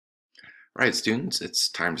All right, students, it's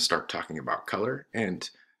time to start talking about color. And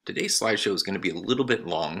today's slideshow is going to be a little bit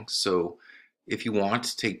long. So if you want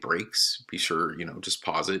to take breaks, be sure, just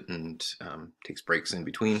pause it and takes breaks in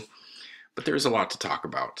between. But there's a lot to talk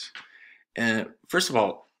about. And first of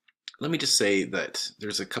all, let me just say that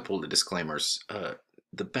there's a couple of disclaimers.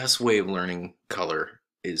 The best way of learning color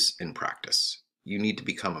is in practice. You need to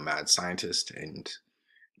become a mad scientist and,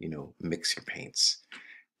 mix your paints.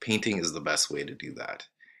 Painting is the best way to do that.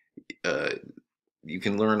 You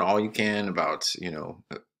can learn all you can about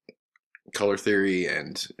color theory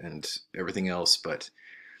and everything else, but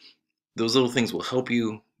those little things will help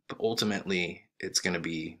you, but ultimately it's going to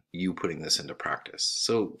be you putting this into practice.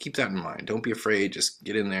 So keep that in mind. Don't be afraid. Just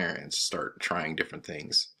get in there and start trying different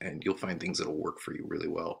things, and you'll find things that'll work for you really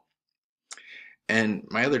well. And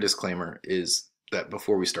my other disclaimer is that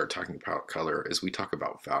before we start talking about color, is we talk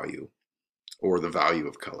about value, or the value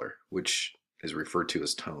of color, which is referred to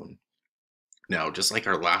as tone. Now, just like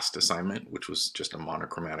our last assignment, which was just a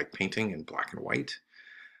monochromatic painting in black and white,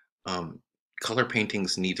 color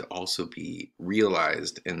paintings need to also be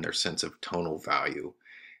realized in their sense of tonal value.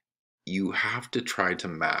 You have to try to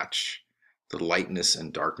match the lightness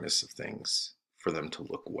and darkness of things for them to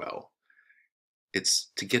look well.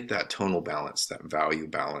 It's to get that tonal balance, that value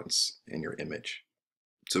balance in your image.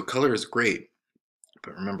 So color is great,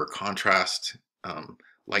 but remember contrast,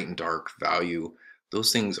 light and dark, value,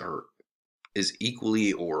 those things is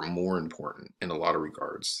equally or more important in a lot of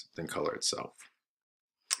regards than color itself.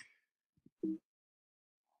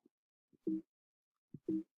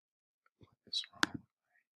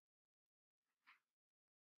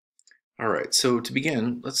 All right, so to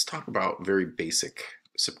begin, let's talk about very basic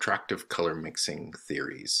subtractive color mixing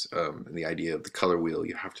theories. The idea of the color wheel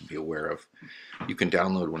you have to be aware of. You can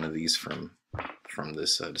download one of these from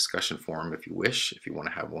this discussion forum if you wish, if you want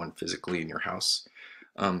to have one physically in your house.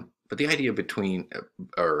 But the idea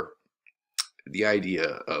the idea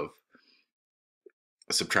of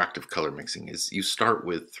subtractive color mixing is you start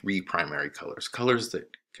with three primary colors, colors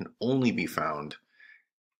that can only be found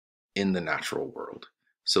in the natural world.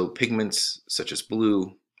 So pigments such as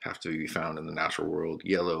blue have to be found in the natural world,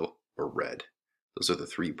 yellow or red. Those are the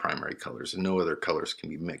three primary colors, and no other colors can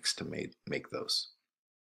be mixed to make those.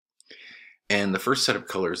 And the first set of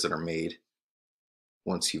colors that are made,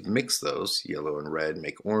 once you've mixed those, yellow and red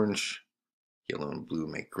make orange, yellow and blue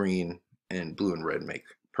make green, and blue and red make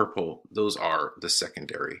purple. Those are the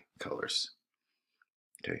secondary colors.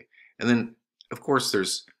 Okay, and then of course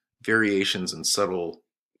there's variations and subtle,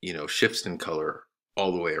 shifts in color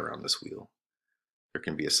all the way around this wheel. There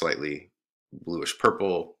can be a slightly bluish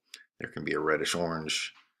purple, there can be a reddish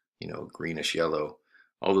orange, greenish yellow.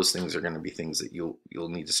 All those things are going to be things that you'll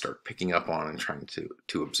need to start picking up on and trying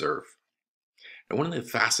to observe. And one of the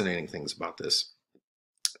fascinating things about this,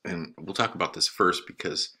 and we'll talk about this first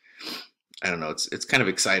because I don't know, it's kind of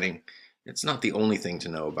exciting. It's not the only thing to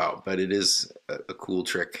know about, but it is a cool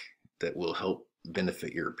trick that will help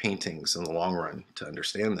benefit your paintings in the long run to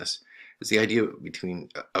understand this, is the idea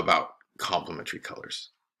about complementary colors.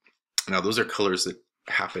 Now, those are colors that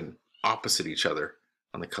happen opposite each other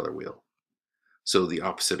on the color wheel. So the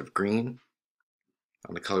opposite of green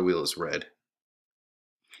on the color wheel is red.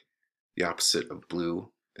 The opposite of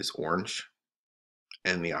blue is orange.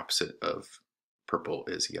 And the opposite of purple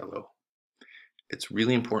is yellow. It's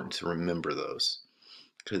really important to remember those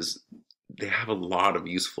because they have a lot of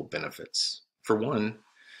useful benefits. For one,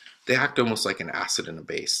 they act almost like an acid and a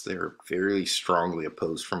base. They're very strongly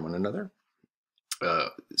opposed from one another.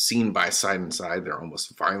 Seen by side and side, they're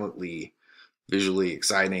almost violently visually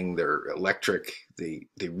exciting. They're electric. They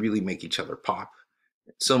really make each other pop.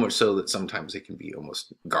 So much so that sometimes they can be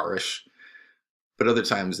almost garish, but other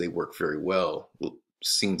times they work very well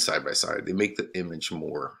seen side by side. They make the image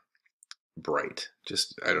more bright.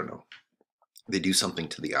 Just, I don't know. They do something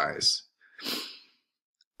to the eyes.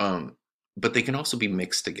 But they can also be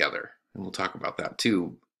mixed together, and we'll talk about that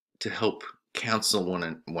too, to help cancel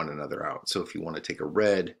one another out. So if you want to take a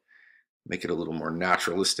red, make it a little more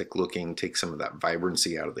naturalistic looking, take some of that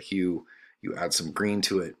vibrancy out of the hue, you add some green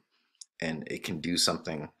to it, and it can do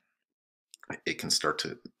something. It can start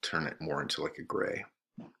to turn it more into like a gray.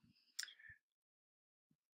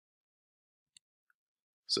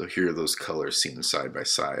 So here are those colors seen side by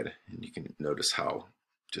side, and you can notice how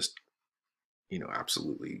just,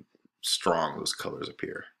 absolutely strong those colors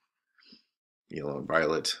appear. Yellow and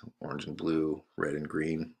violet, orange and blue, red and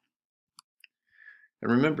green.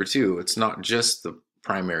 And remember too, it's not just the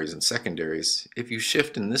primaries and secondaries. If you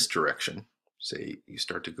shift in this direction, say you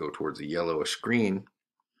start to go towards a yellowish green,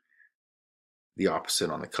 the opposite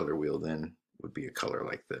on the color wheel then would be a color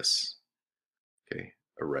like this. Okay,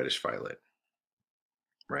 a reddish violet,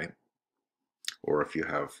 right? Or if you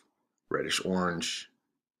have reddish orange,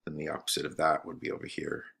 then the opposite of that would be over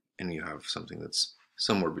here. And you have something that's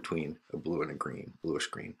somewhere between a blue and a green, bluish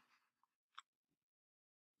green.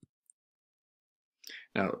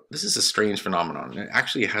 Now, this is a strange phenomenon. It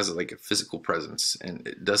actually has like a physical presence and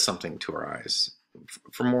it does something to our eyes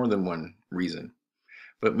for more than one reason.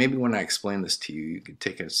 But maybe when I explain this to you, you could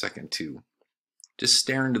take a second to just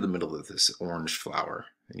stare into the middle of this orange flower,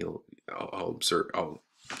 and I'll observe, I'll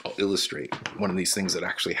illustrate one of these things that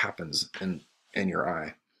actually happens in your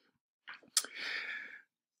eye.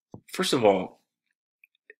 First of all,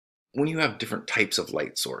 when you have different types of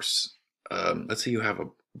light source, let's say you have a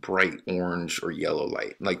bright orange or yellow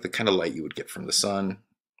light, like the kind of light you would get from the sun,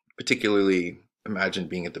 particularly imagine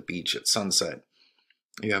being at the beach at sunset.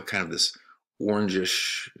 You have kind of this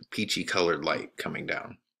orangish, peachy colored light coming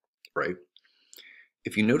down, right?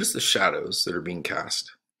 If you notice the shadows that are being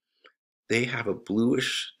cast, they have a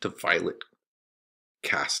bluish to violet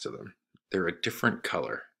cast to them. They're a different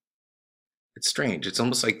color. It's strange. It's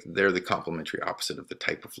almost like they're the complementary opposite of the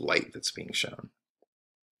type of light that's being shown.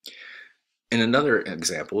 In another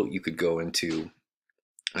example, you could go into,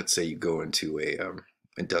 let's say you go into a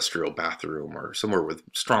industrial bathroom or somewhere with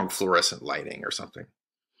strong fluorescent lighting or something.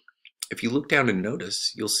 If you look down and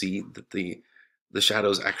notice, you'll see that the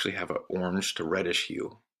shadows actually have an orange to reddish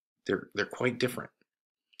hue. They're quite different.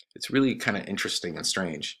 It's really kind of interesting and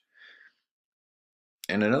strange.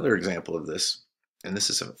 And another example of this, and this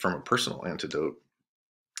is from a personal anecdote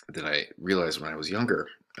that I realized when I was younger.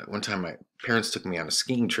 One time my parents took me on a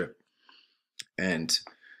skiing trip, and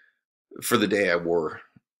for the day I wore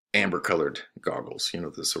amber colored goggles, you know,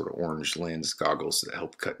 the sort of orange lens goggles that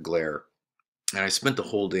help cut glare. And I spent the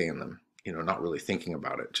whole day in them, you know, not really thinking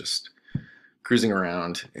about it, just cruising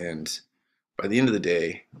around. And by the end of the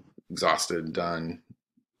day, exhausted, done,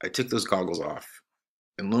 I took those goggles off,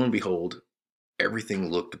 and lo and behold, everything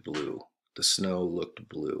looked blue. The snow looked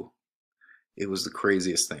blue. It was the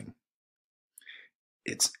craziest thing.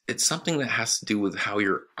 It's something that has to do with how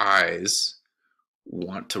your eyes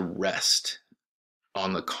want to rest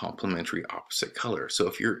on the complementary opposite color. So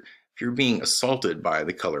if you're being assaulted by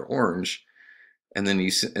the color orange, and then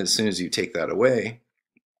as soon as you take that away,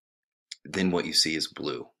 then what you see is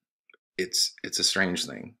blue. It's a strange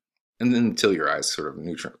thing. And then until your eyes sort of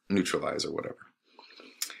neutralize or whatever.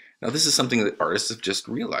 Now, this is something that artists have just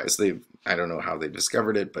realized. I don't know how they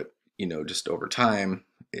discovered it, but you know, just over time,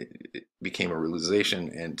 it became a realization,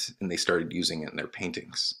 and they started using it in their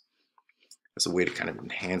paintings as a way to kind of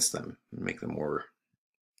enhance them and make them more,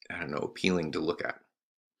 I don't know, appealing to look at.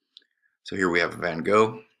 So here we have Van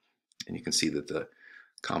Gogh, and you can see that the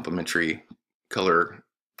complementary color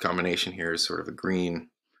combination here is sort of a green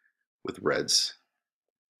with reds.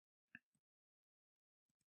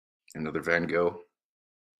 Another Van Gogh.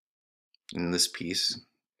 In this piece,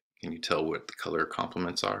 can you tell what the color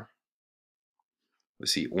complements are? We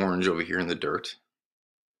see orange over here in the dirt,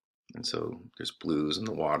 and so there's blues in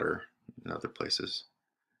the water and other places.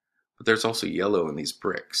 But there's also yellow in these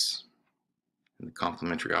bricks, and the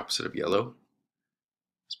complementary opposite of yellow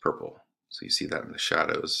is purple. So you see that in the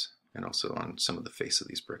shadows and also on some of the face of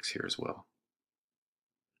these bricks here as well.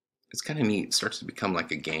 It's kind of neat. It starts to become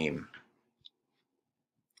like a game.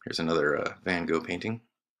 Here's another Van Gogh painting.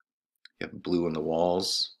 You have blue in the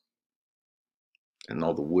walls, and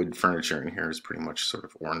all the wood furniture in here is pretty much sort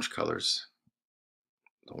of orange colors.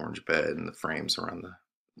 The orange bed and the frames around the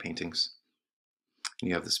paintings. And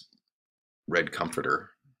you have this red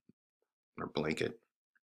comforter or blanket,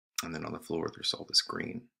 and then on the floor there's all this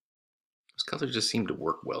green. Those colors just seem to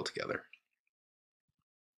work well together.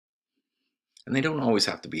 And they don't always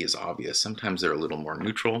have to be as obvious. Sometimes they're a little more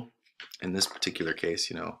neutral. In this particular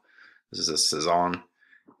case, you know, this is a Cezanne,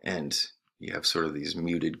 and you have sort of these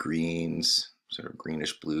muted greens, sort of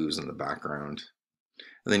greenish blues in the background.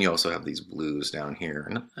 And then you also have these blues down here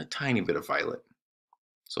and a tiny bit of violet.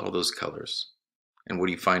 So all those colors. And what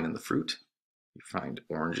do you find in the fruit? You find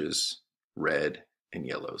oranges, red, and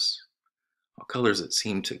yellows. All colors that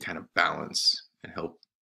seem to kind of balance and help,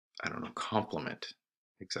 I don't know, complement,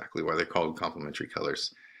 exactly why they're called complementary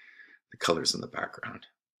colors, the colors in the background.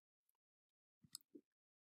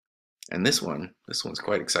 And this one's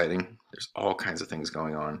quite exciting. There's all kinds of things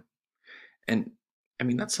going on. And I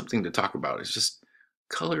mean, that's something to talk about. It's just,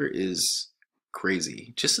 color is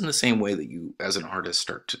crazy. Just in the same way that you, as an artist,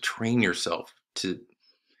 start to train yourself to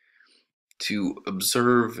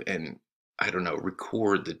observe and, I don't know,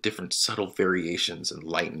 record the different subtle variations in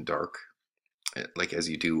light and dark, like as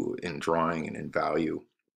you do in drawing and in value,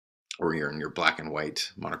 or you're in your black and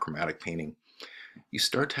white monochromatic painting. you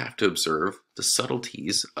start to have to observe the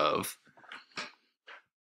subtleties of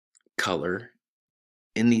color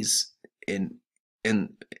in these in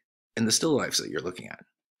in the still lifes that you're looking at.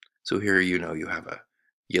 So here, you have a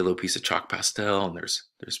yellow piece of chalk pastel, and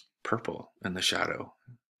there's purple in the shadow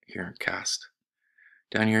here in cast.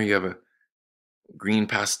 Down here you have a green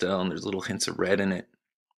pastel, and there's little hints of red in it.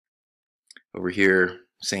 Over here,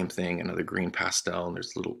 same thing, another green pastel, and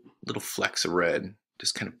there's little flecks of red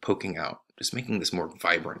just kind of poking out, just making this more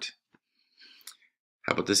vibrant.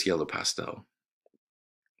 How about this yellow pastel?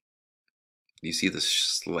 You see the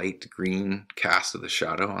slight green cast of the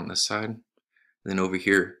shadow on this side? Then over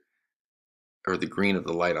here, or the green of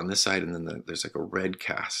the light on this side, and then there's like a red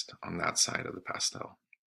cast on that side of the pastel.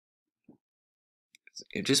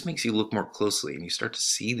 It just makes you look more closely, and you start to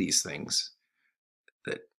see these things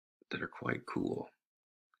that are quite cool.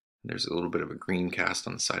 There's a little bit of a green cast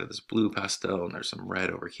on the side of this blue pastel, and there's some red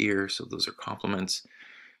over here, so those are complements,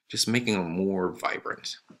 just making them more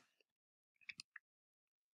vibrant.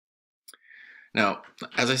 Now,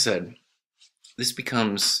 as I said, this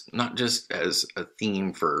becomes not just as a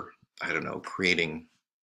theme for, creating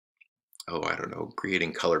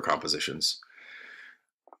color compositions,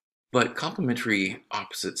 but complementary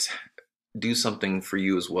opposites do something for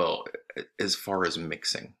you as well, as far as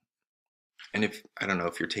mixing. And I don't know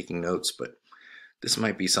if you're taking notes, but this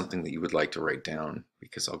might be something that you would like to write down,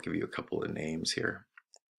 because I'll give you a couple of names here.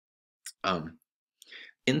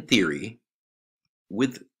 In theory,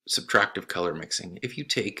 with subtractive color mixing, if you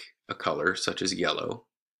take a color such as yellow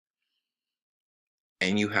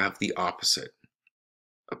and you have the opposite,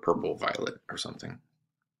 a purple, violet, or something,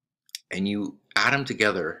 and you add them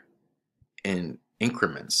together in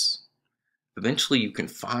increments, eventually you can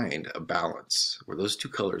find a balance where those two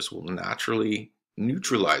colors will naturally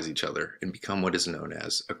neutralize each other and become what is known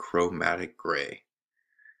as a chromatic gray.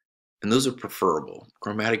 And those are preferable.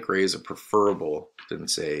 Chromatic grays are preferable than,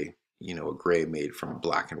 say, a gray made from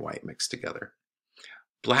black and white mixed together.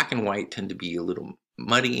 Black and white tend to be a little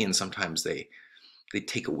muddy, and sometimes they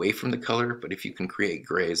take away from the color, but if you can create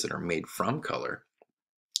grays that are made from color,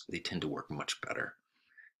 they tend to work much better.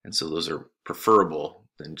 And so those are preferable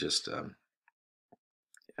than just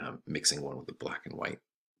mixing one with the black and white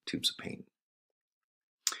tubes of paint.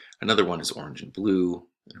 Another one is orange and blue,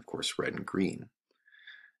 and of course red and green.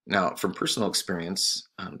 Now, from personal experience,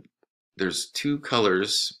 there's two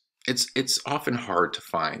colors. It's often hard to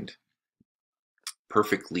find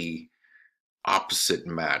perfectly opposite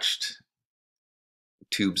matched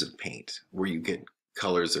tubes of paint where you get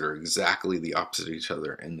colors that are exactly the opposite of each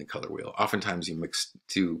other in the color wheel. Oftentimes you mix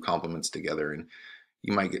two complements together and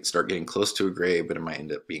you might start getting close to a gray, but it might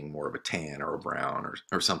end up being more of a tan or a brown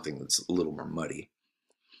or something that's a little more muddy.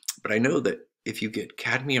 But I know that if you get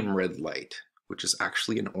cadmium red light, which is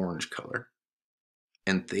actually an orange color,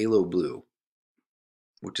 and phthalo blue,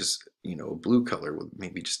 which is, a blue color with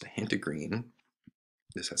maybe just a hint of green,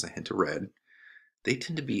 this has a hint of red, they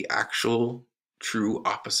tend to be actual true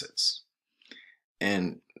opposites.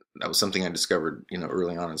 And that was something I discovered,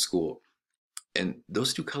 early on in school. And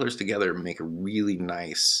those two colors together make a really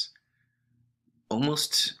nice,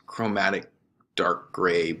 almost chromatic dark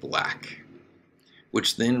gray black,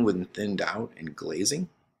 which then, when thinned out and glazing,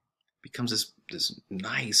 becomes this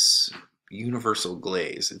nice universal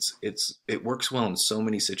glaze. It works well in so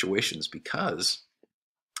many situations, because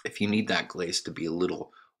if you need that glaze to be a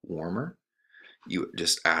little warmer, you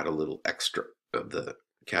just add a little extra of the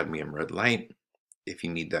cadmium red light. If you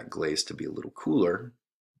need that glaze to be a little cooler,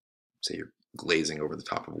 say you're glazing over the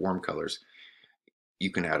top of warm colors,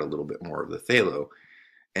 you can add a little bit more of the phthalo,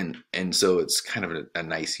 and so it's kind of a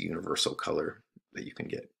nice universal color that you can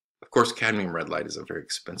get. Of course, cadmium red light is a very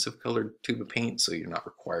expensive colored tube of paint, so you're not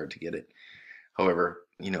required to get it. However,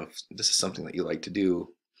 if this is something that you like to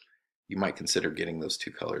do, you might consider getting those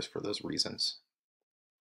two colors for those reasons.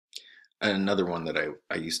 And another one that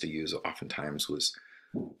I used to use oftentimes was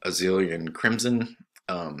Azalean Crimson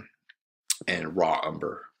and Raw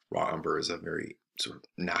Umber. Raw Umber is a very sort of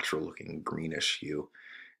natural looking greenish hue.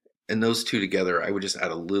 And those two together, I would just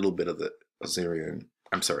add a little bit of the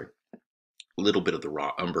a little bit of the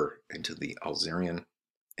Raw Umber into the Alzarian,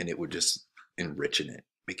 and it would just enrich in it,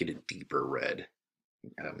 make it a deeper red.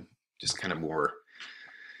 Just kind of more,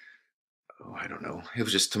 I don't know, it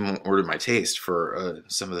was just to order my taste for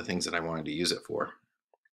some of the things that I wanted to use it for.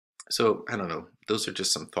 So I don't know, those are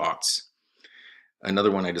just some thoughts.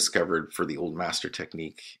 Another one I discovered for the Old Master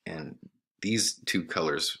technique, and these two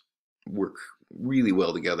colors work really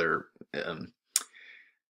well together.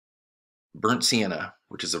 Burnt sienna,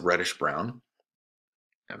 which is a reddish brown.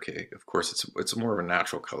 Okay, of course it's more of a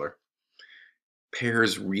natural color.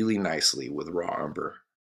 pairs really nicely with raw umber.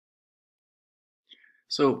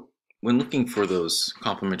 So when looking for those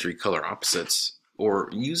complementary color opposites or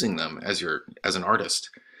using them as an artist,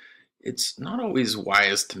 it's not always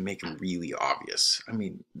wise to make them really obvious. I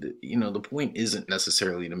mean, the point isn't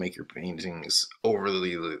necessarily to make your paintings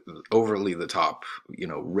overly the top,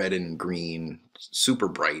 red and green, super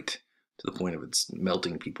bright to the point of it's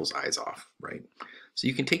melting people's eyes off, right? So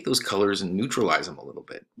you can take those colors and neutralize them a little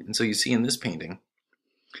bit. And so you see in this painting,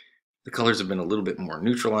 the colors have been a little bit more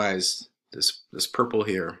neutralized. This purple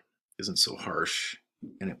here isn't so harsh,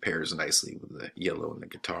 and it pairs nicely with the yellow and the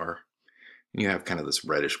guitar. And you have kind of this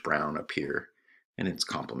reddish brown up here, and it's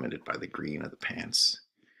complemented by the green of the pants.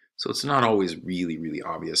 So it's not always really, really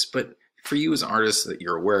obvious, but for you as an artist that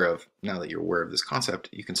you're aware of, now that you're aware of this concept,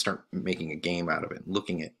 you can start making a game out of it,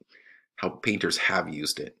 looking at how painters have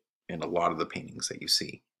used it in a lot of the paintings that you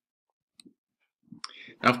see.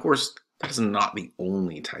 Now, of course, that is not the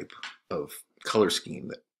only type of color scheme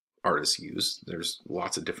that artists use. There's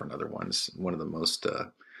lots of different other ones. One of the most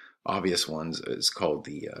obvious ones is called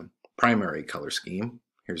the primary color scheme.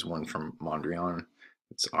 Here's one from Mondrian.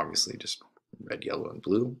 It's obviously just red, yellow, and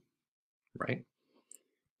blue, right?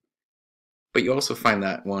 But you also find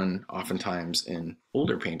that one oftentimes in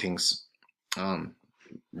older paintings,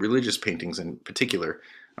 religious paintings in particular.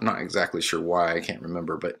 I'm not exactly sure why, I can't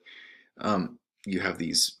remember, but you have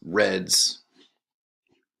these reds,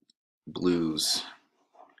 blues,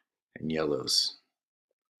 and yellows,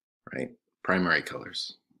 right? Primary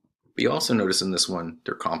colors. But you also notice in this one,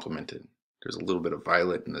 they're complemented. There's a little bit of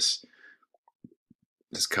violet in this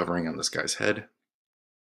covering on this guy's head.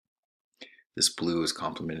 This blue is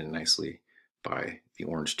complemented nicely by the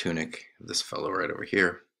orange tunic of this fellow right over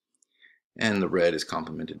here. And the red is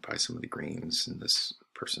complemented by some of the greens in this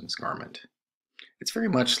person's garment. It's very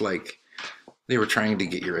much like they were trying to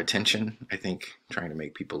get your attention, I think, trying to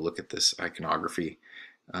make people look at this iconography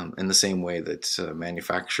in the same way that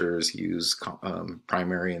manufacturers use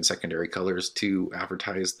primary and secondary colors to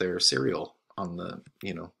advertise their cereal on the,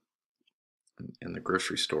 in the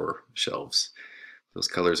grocery store shelves. Those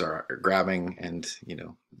colors are grabbing and,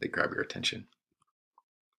 they grab your attention.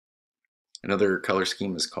 Another color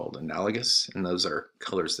scheme is called analogous, and those are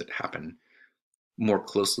colors that happen more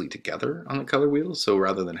closely together on the color wheel. So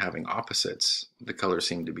rather than having opposites, the colors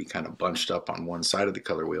seem to be kind of bunched up on one side of the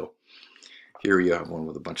color wheel. Here you have one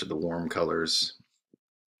with a bunch of the warm colors,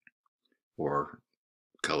 or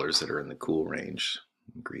colors that are in the cool range,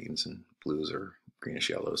 greens and blues or greenish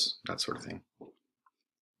yellows, that sort of thing.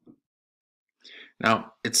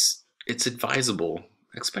 Now, it's advisable,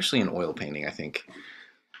 especially in oil painting, I think.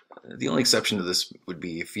 The only exception to this would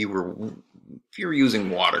be if you were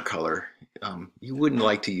using watercolor, you wouldn't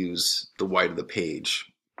like to use the white of the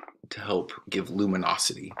page to help give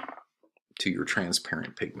luminosity to your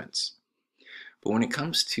transparent pigments. But when it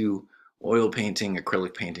comes to oil painting,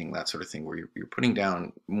 acrylic painting, that sort of thing, where you're putting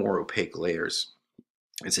down more opaque layers,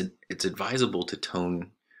 it's advisable to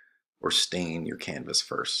tone or stain your canvas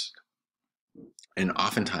first. And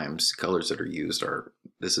oftentimes, colors that are used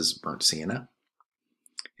this is burnt sienna.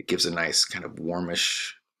 It gives a nice kind of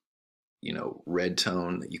warmish, red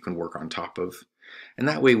tone that you can work on top of. And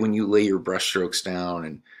that way, when you lay your brush strokes down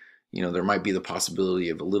and, there might be the possibility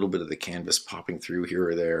of a little bit of the canvas popping through here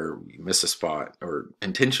or there, you miss a spot or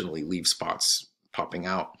intentionally leave spots popping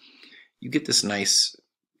out, you get this nice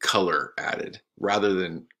color added rather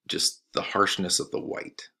than just the harshness of the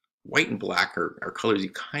white. White and black are colors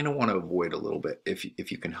you kind of want to avoid a little bit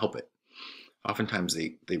if you can help it. Oftentimes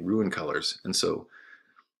they ruin colors, and so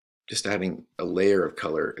just adding a layer of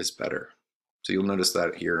color is better. So you'll notice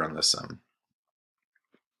that here on this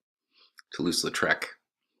Toulouse-Lautrec.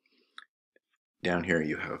 Down here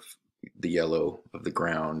you have the yellow of the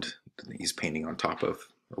ground that he's painting on top of,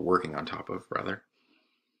 or working on top of, rather.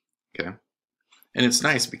 Okay. And it's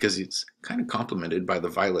nice because it's kind of complemented by the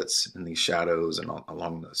violets in these shadows and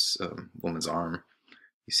along this woman's arm.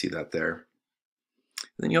 You see that there. And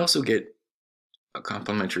then you also get a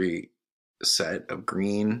complementary set of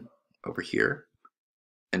green over here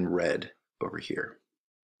and red over here.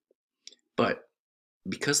 But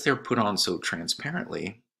because they're put on so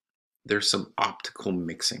transparently, there's some optical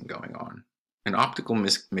mixing going on. And optical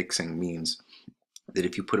mixing means that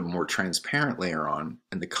if you put a more transparent layer on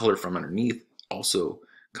and the color from underneath also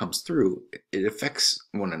comes through, it affects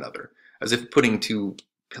one another. As if putting two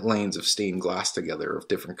planes of stained glass together of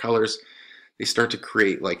different colors, they start to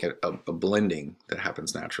create like a blending that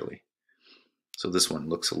happens naturally. So this one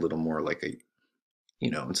looks a little more like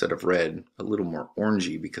instead of red, a little more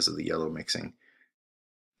orangey because of the yellow mixing.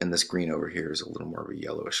 And this green over here is a little more of a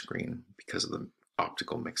yellowish green because of the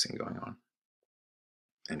optical mixing going on.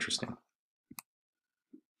 Interesting.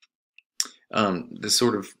 The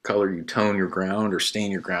sort of color you tone your ground or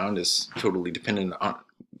stain your ground is totally dependent on,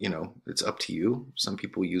 it's up to you. Some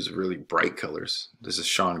people use really bright colors. This is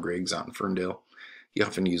Sean Griggs out in Ferndale. He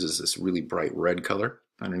often uses this really bright red color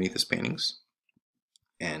underneath his paintings,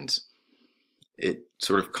 and it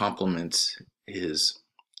sort of complements his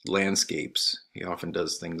landscapes. He often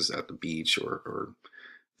does things at the beach or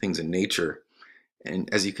things in nature.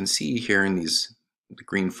 And as you can see here in the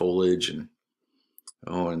green foliage and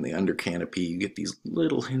in the under canopy, you get these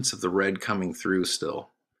little hints of the red coming through still.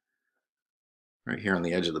 Right here on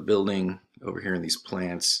the edge of the building, over here in these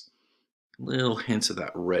plants, little hints of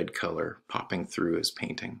that red color popping through his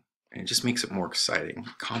painting. And it just makes it more exciting,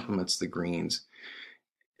 it complements the greens,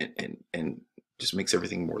 and just makes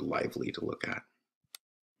everything more lively to look at.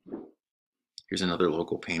 Here's another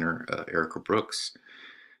local painter, Erica Brooks.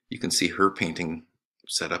 You can see her painting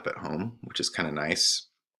set up at home, which is kind of nice.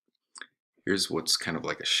 Here's what's kind of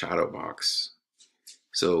like a shadow box.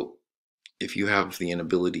 So if you have the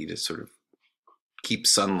inability to sort of keep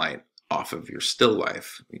sunlight off of your still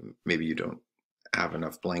life, maybe you don't have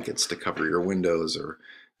enough blankets to cover your windows, or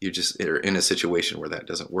you just are in a situation where that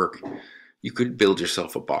doesn't work, you could build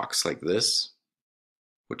yourself a box like this,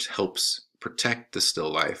 which helps protect the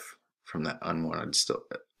still life from that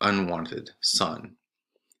unwanted sun.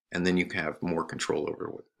 And then you can have more control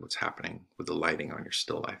over what's happening with the lighting on your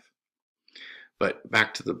still life. But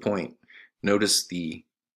back to the point, notice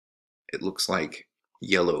it looks like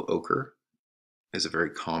yellow ochre is a very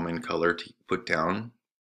common color to put down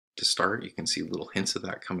to start. You can see little hints of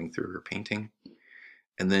that coming through her painting.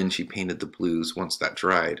 And then she painted the blues, once that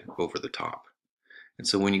dried, over the top. And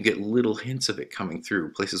so when you get little hints of it coming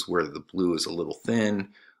through, places where the blue is a little thin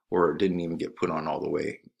or didn't even get put on all the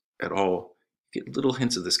way at all, you get little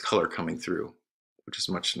hints of this color coming through, which is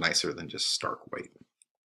much nicer than just stark white.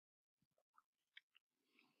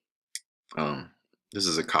 This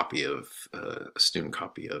is a copy of, a student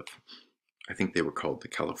copy of, I think they were called the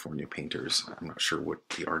California Painters. I'm not sure what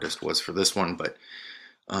the artist was for this one, but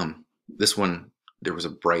this one, there was a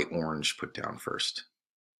bright orange put down first,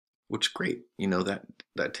 which great.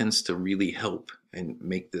 That tends to really help and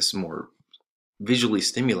make this more visually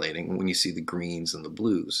stimulating when you see the greens and the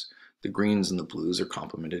blues. The greens and the blues are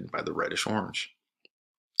complemented by the reddish orange.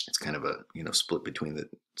 It's kind of a,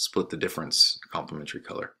 split the difference complementary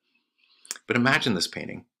color. But imagine this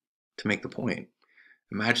painting, to make the point,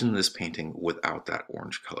 imagine this painting without that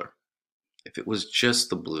orange color. If it was just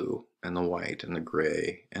the blue and the white and the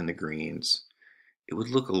gray and the greens, it would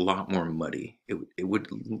look a lot more muddy. It would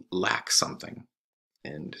lack something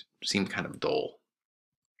and seem kind of dull.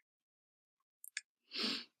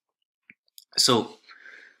 So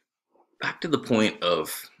back to the point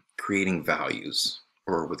of creating values,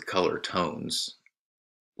 or with color tones,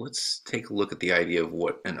 let's take a look at the idea of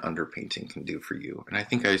what an underpainting can do for you. And I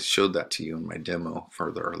think I showed that to you in my demo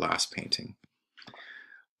for our last painting.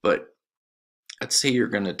 But let's say you're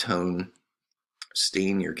going to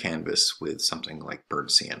stain your canvas with something like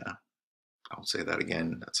burnt sienna. I'll say that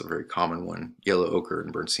again, that's a very common one. Yellow ochre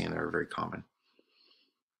and burnt sienna are very common.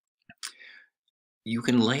 You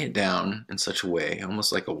can lay it down in such a way,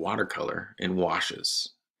 almost like a watercolor, in washes,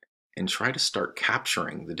 and try to start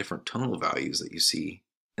capturing the different tonal values that you see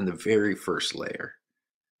in the very first layer.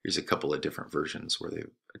 Here's a couple of different versions where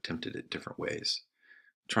they've attempted it different ways.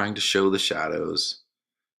 Trying to show the shadows,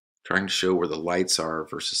 trying to show where the lights are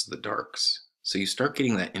versus the darks. So you start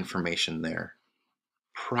getting that information there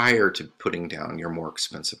prior to putting down your more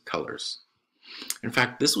expensive colors. In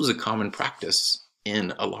fact, this was a common practice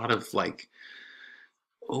in a lot of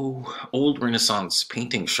old Renaissance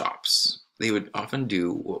painting shops. They would often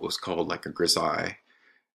do what was called like a grisaille,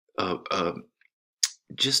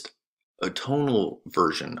 just a tonal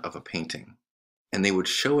version of a painting, and they would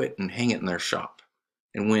show it and hang it in their shop.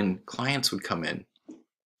 And when clients would come in,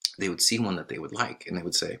 they would see one that they would like, and they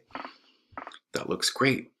would say, "That looks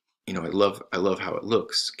great. I love how it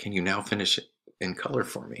looks. Can you now finish it in color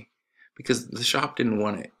for me?" Because the shop didn't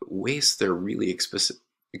want to waste their really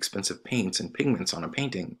expensive paints and pigments on a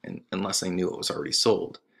painting unless they knew it was already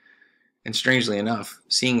sold. And strangely enough,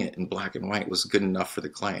 seeing it in black and white was good enough for the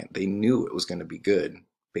client. They knew it was going to be good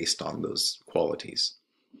based on those qualities.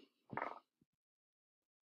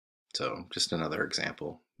 So just another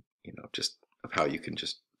example, just of how you can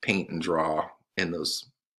just paint and draw in those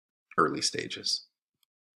early stages.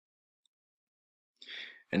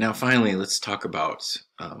 And now finally, let's talk about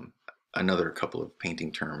another couple of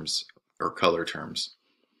painting terms or color terms.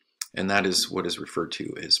 And that is what is referred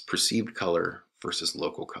to as perceived color versus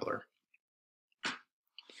local color.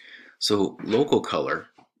 So local color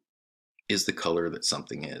is the color that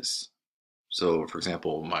something is. So, for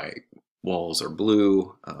example, my walls are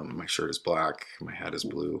blue, my shirt is black, my hat is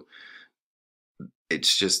blue.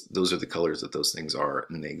 It's just those are the colors that those things are,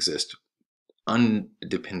 and they exist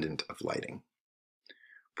independent of lighting.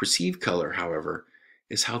 Perceived color, however,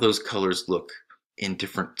 is how those colors look in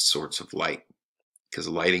different sorts of light, because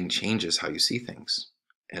lighting changes how you see things.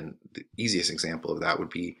 And the easiest example of that would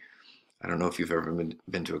be, I don't know if you've ever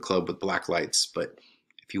been to a club with black lights, but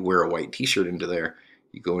if you wear a white t-shirt into there,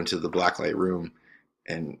 you go into the black light room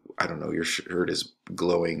and I don't know, your shirt is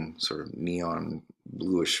glowing sort of neon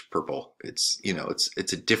bluish purple. It's, you know,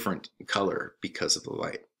 it's a different color because of the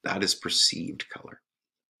light. That is perceived color.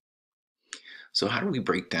 So how do we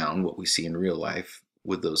break down what we see in real life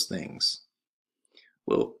with those things?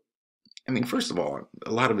 Well, I mean, first of all,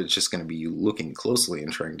 a lot of it's just going to be you looking closely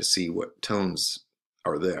and trying to see what tones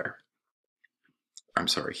are there. I'm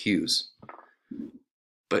sorry, hues.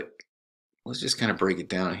 But let's just kind of break it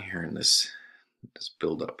down here in this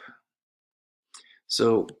build up.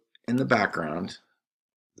 So in the background,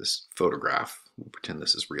 this photograph, we'll pretend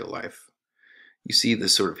this is real life. You see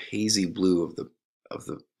this sort of hazy blue of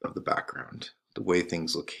the background, the way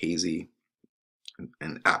things look hazy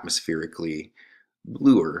and atmospherically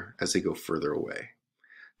bluer as they go further away.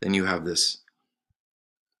 Then you have this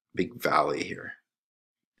big valley here,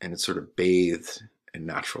 and it's sort of bathed in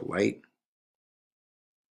natural light.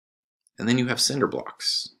 And then you have cinder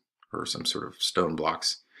blocks, or some sort of stone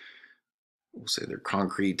blocks. We'll say they're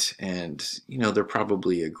concrete, and you know, they're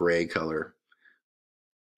probably a gray color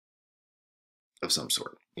of some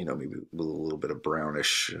sort, you know, maybe with a little bit of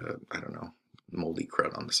brownish, I don't know, moldy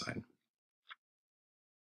crud on the side.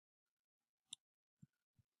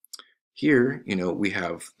 Here, you know, we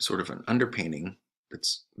have sort of an underpainting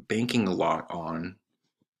that's banking a lot on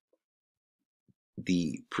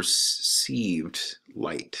the perceived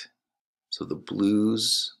light. So the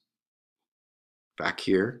blues back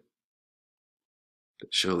here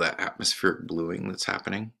that show that atmospheric bluing that's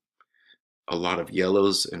happening. A lot of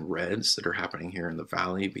yellows and reds that are happening here in the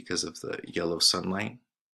valley because of the yellow sunlight,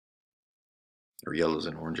 or yellows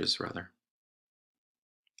and oranges rather.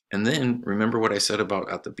 And then remember what I said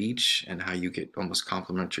about at the beach and how you get almost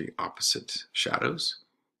complementary opposite shadows?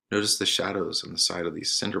 Notice the shadows on the side of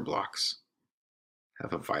these cinder blocks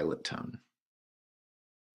have a violet tone.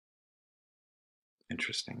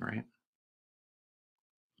 Interesting, right?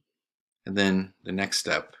 And then the next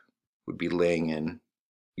step would be laying in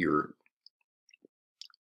your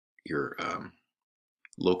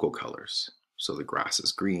local colors. So the grass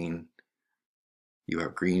is green. You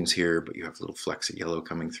have greens here, but you have little flecks of yellow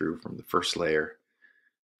coming through from the first layer.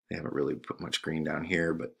 They haven't really put much green down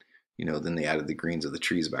here, but you know, then they added the greens of the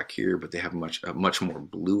trees back here, but they have a much more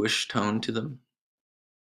bluish tone to them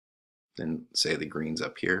than say the greens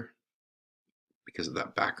up here because of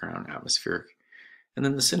that background atmospheric. And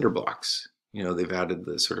then the cinder blocks, you know, they've added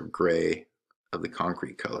the sort of gray of the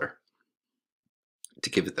concrete color to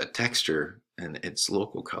give it that texture and its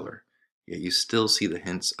local color. Yeah, you still see the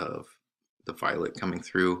hints of the violet coming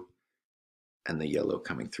through and the yellow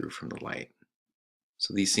coming through from the light.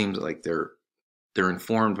 So these seem like they're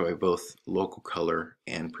informed by both local color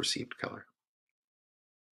and perceived color.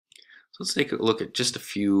 So let's take a look at just a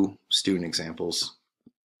few student examples,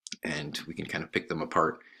 and we can kind of pick them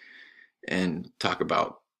apart and talk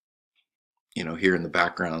about, you know, here in the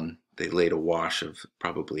background, they laid a wash of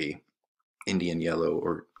probably Indian yellow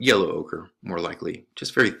or yellow ochre, more likely,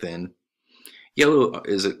 just very thin. Yellow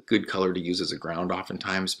is a good color to use as a ground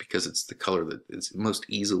oftentimes because it's the color that is most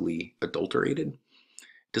easily adulterated.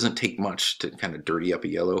 It doesn't take much to kind of dirty up a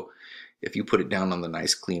yellow. If you put it down on the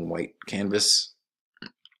nice clean white canvas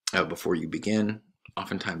before you begin,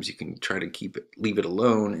 oftentimes you can try to leave it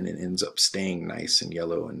alone, and it ends up staying nice and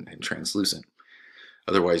yellow and translucent.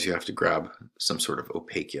 Otherwise you have to grab some sort of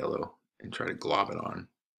opaque yellow and try to glob it on.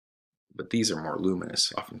 But these are more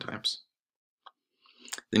luminous oftentimes.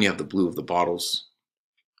 Then you have the blue of the bottles,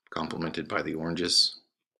 complemented by the oranges.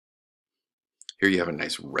 Here you have a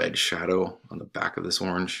nice red shadow on the back of this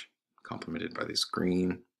orange, complemented by this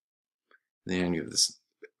green. Then you have this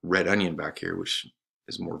red onion back here, which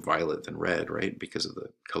is more violet than red, right? Because of the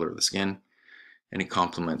color of the skin. And it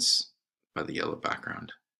complements by the yellow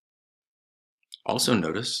background. Also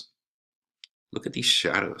notice, look at these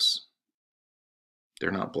shadows.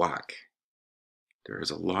 They're not black. There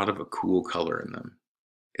is a lot of a cool color in them.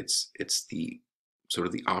 It's the sort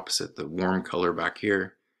of the opposite. The warm color back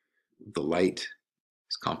here, the light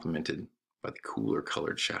is complemented by the cooler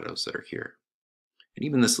colored shadows that are here. And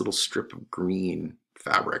even this little strip of green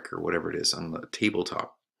fabric or whatever it is on the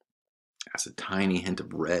tabletop has a tiny hint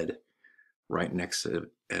of red right next to it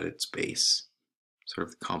at its base, sort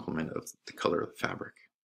of the complement of the color of the fabric.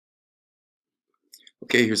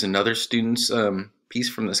 Okay, here's another student's piece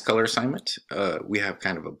from this color assignment. We have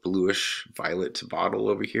kind of a bluish violet bottle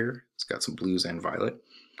over here. It's got some blues and violet.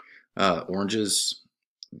 Oranges,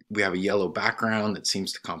 we have a yellow background that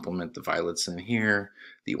seems to complement the violets in here.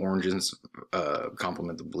 The oranges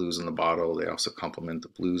complement the blues in the bottle. They also complement the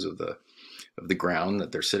blues of the ground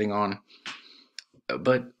that they're sitting on.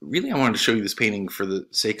 But really I wanted to show you this painting for the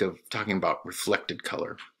sake of talking about reflected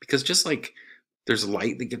color, because just like there's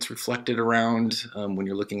light that gets reflected around when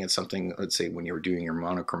you're looking at something, let's say when you were doing your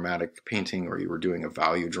monochromatic painting or you were doing a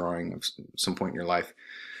value drawing of some point in your life,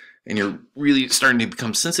 and you're really starting to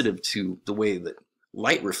become sensitive to the way that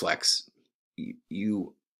light reflects,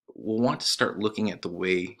 you will want to start looking at the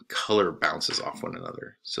way color bounces off one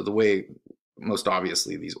another. So the way, most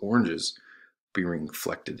obviously, these oranges being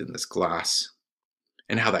reflected in this glass,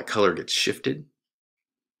 and how that color gets shifted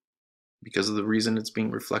because of the reason it's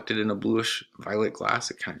being reflected in a bluish violet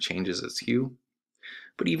glass. It kind of changes its hue.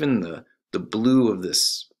 But even the blue of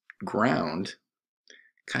this ground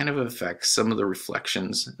kind of affects some of the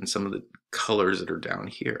reflections and some of the colors that are down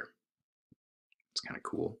here. It's kind of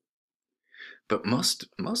cool. But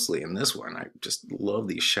mostly in this one, I just love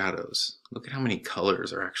these shadows. Look at how many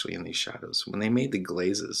colors are actually in these shadows. When they made the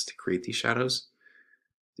glazes to create these shadows,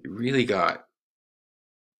 they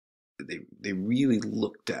really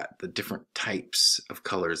looked at the different types of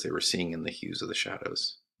colors they were seeing in the hues of the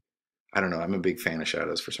shadows. I don't know, I'm a big fan of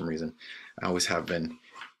shadows for some reason. I always have been.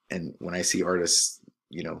 And when I see artists,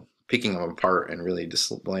 picking them apart and really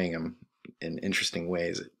displaying them in interesting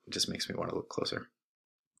ways, it just makes me want to look closer.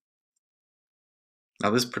 Now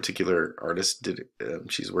this particular artist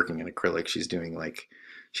she's working in acrylic.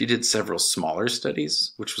 She did several smaller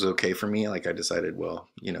studies, which was okay for me. Like I decided, well,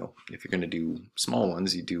 if you're going to do small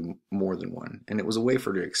ones, you do more than one. And it was a way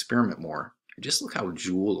for her to experiment more. Just look how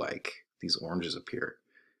jewel-like these oranges appear.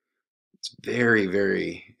 It's very,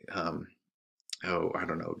 very, I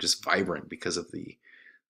don't know, just vibrant because of the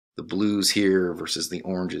blues here versus the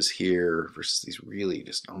oranges here versus these really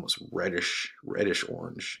just almost reddish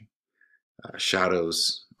orange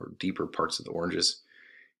shadows or deeper parts of the oranges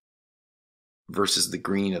versus the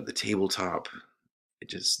green of the tabletop.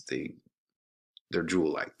 They're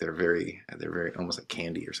jewel-like. They're very almost like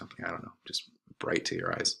candy or something. I don't know, just bright to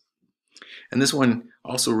your eyes. And this one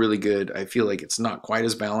also really good. I feel like it's not quite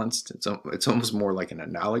as balanced. It's almost more like an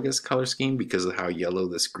analogous color scheme because of how yellow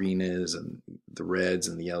this green is and the reds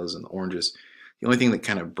and the yellows and the oranges. The only thing that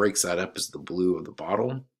kind of breaks that up is the blue of the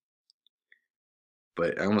bottle.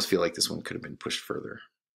 But I almost feel like this one could have been pushed further.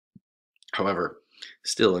 However,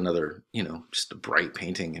 still another, just a bright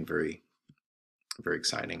painting and very, very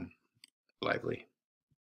exciting, lively.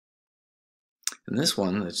 And this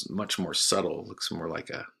one is much more subtle. Looks more like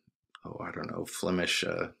a, I don't know, Flemish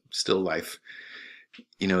still life.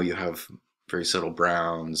 You have very subtle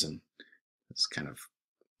browns and this kind of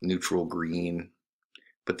neutral green.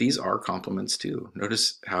 But these are complements too.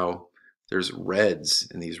 Notice how there's reds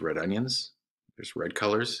in these red onions. There's red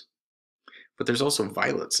colors. But there's also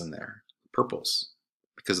violets in there, purples,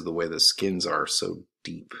 because of the way the skins are so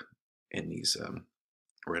deep in these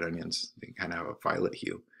red onions. They kind of have a violet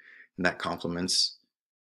hue. And that complements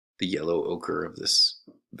the yellow ochre of this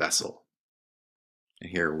vessel. And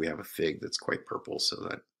here we have a fig that's quite purple, so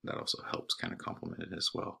that also helps kind of complement it as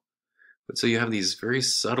well. But so you have these very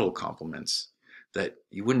subtle complements that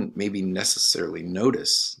you wouldn't maybe necessarily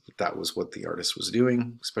notice that was what the artist was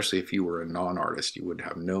doing, especially if you were a non-artist, you would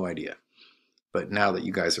have no idea. But now that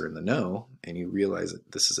you guys are in the know and you realize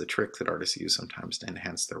that this is a trick that artists use sometimes to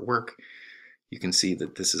enhance their work, you can see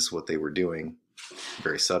that this is what they were doing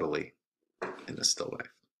very subtly in the still life.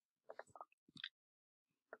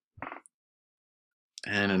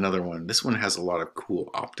 And another one. This one has a lot of cool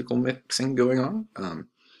optical mixing going on. I'm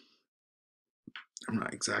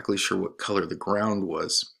not exactly sure what color the ground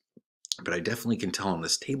was, but I definitely can tell on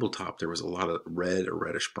this tabletop there was a lot of red or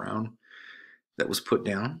reddish brown that was put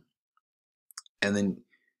down. And then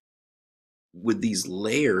with these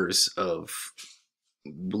layers of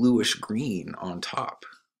bluish green on top,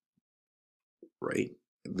 right?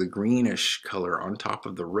 The greenish color on top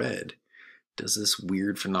of the red does this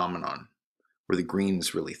weird phenomenon where the green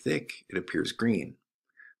is really thick, it appears green.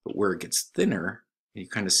 But where it gets thinner, you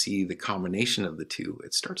kind of see the combination of the two,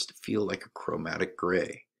 it starts to feel like a chromatic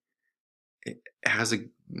gray. It has a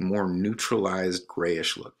more neutralized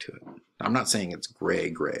grayish look to it. I'm not saying it's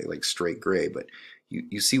gray, like straight gray, but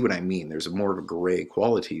you see what I mean. There's more of a gray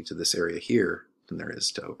quality to this area here than there is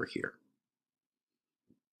to over here.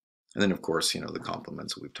 And then of course, the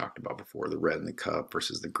complements that we've talked about before, the red in the cup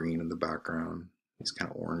versus the green in the background, these kind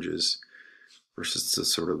of oranges versus the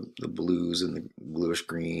sort of the blues and the bluish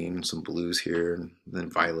green, some blues here, and then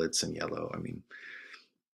violets and yellow. I mean,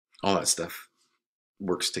 all that stuff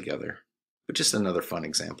works together. But just another fun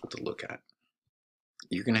example to look at.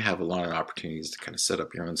 You're going to have a lot of opportunities to kind of set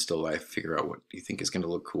up your own still life, figure out what you think is going to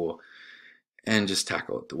look cool, and just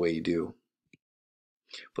tackle it the way you do.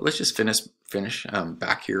 But let's just finish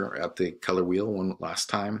back here at the color wheel one last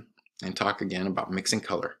time and talk again about mixing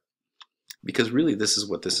color. Because really this is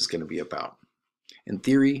what this is going to be about. In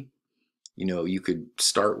theory, you could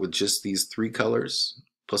start with just these 3 colors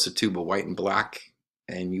plus a tube of white and black,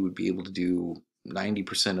 and you would be able to do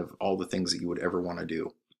 90% of all the things that you would ever want to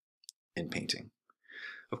do in painting.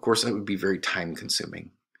 Of course, that would be very time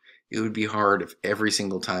consuming. It would be hard if every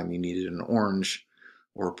single time you needed an orange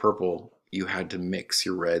or a purple, you had to mix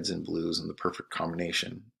your reds and blues in the perfect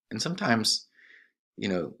combination. And sometimes,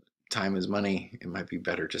 time is money. It might be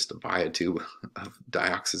better just to buy a tube of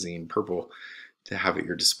dioxazine purple to have at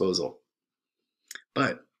your disposal.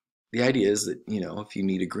 But the idea is that, if you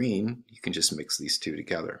need a green, you can just mix these 2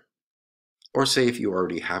 together. Or say if you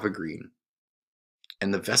already have a green,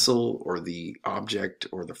 and the vessel or the object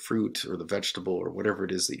or the fruit or the vegetable or whatever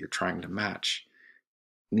it is that you're trying to match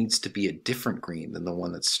needs to be a different green than the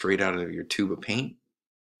one that's straight out of your tube of paint,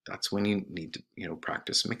 that's when you need to,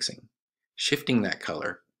 practice mixing. Shifting that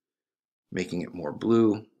color, making it more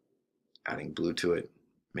blue, adding blue to it,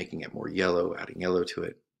 making it more yellow, adding yellow to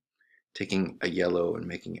it, taking a yellow and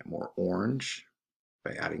making it more orange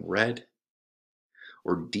by adding red,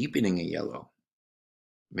 or deepening a yellow,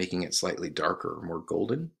 making it slightly darker or more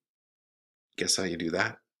golden. Guess how you do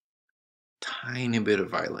that? Tiny bit of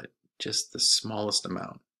violet, just the smallest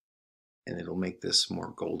amount, and it'll make this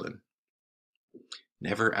more golden.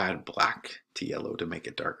 Never add black to yellow to make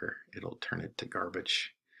it darker. It'll turn it to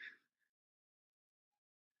garbage.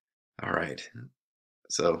 All right,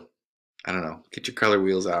 so I don't know, get your color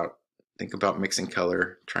wheels out, think about mixing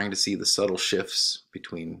color, trying to see the subtle shifts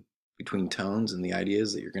between tones, and the idea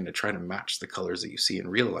is that you're going to try to match the colors that you see in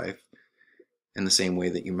real life in the same way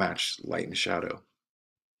that you match light and shadow.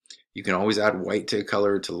 You can always add white to a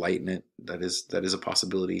color to lighten it. That is a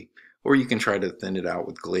possibility. Or you can try to thin it out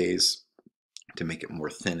with glaze to make it more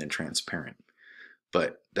thin and transparent.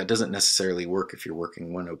 But that doesn't necessarily work if you're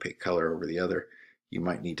working one opaque color over the other. You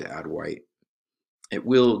might need to add white. It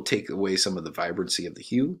will take away some of the vibrancy of the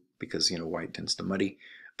hue because, white tends to muddy,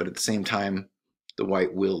 but at the same time, the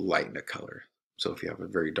white will lighten a color. So if you have a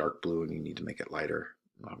very dark blue and you need to make it lighter,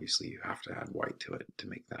 obviously you have to add white to it to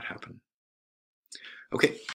make that happen. Okay,